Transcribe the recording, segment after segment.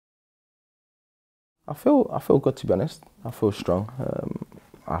I feel good, to be honest. I feel strong.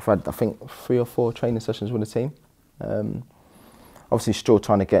 I've had, I think, 3 or 4 training sessions with the team. Obviously still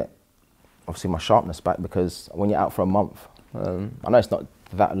trying to get my sharpness back, because when you're out for a month, I know it's not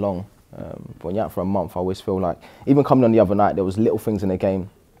that long, but when you're out for a month, I always feel like, even coming on the other night, there was little things in the game,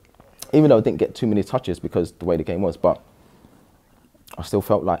 even though I didn't get too many touches because the way the game was, but I still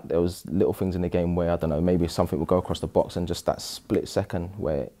felt like there was little things in the game where, I don't know, maybe something would go across the box, and just that split second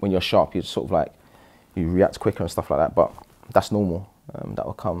where, when you're sharp, you sort of like, you react quicker and stuff like that, but that's normal, that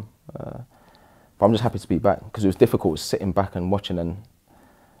will come. But I'm just happy to be back, because it was difficult sitting back and watching and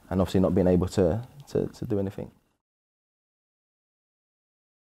obviously not being able to do anything.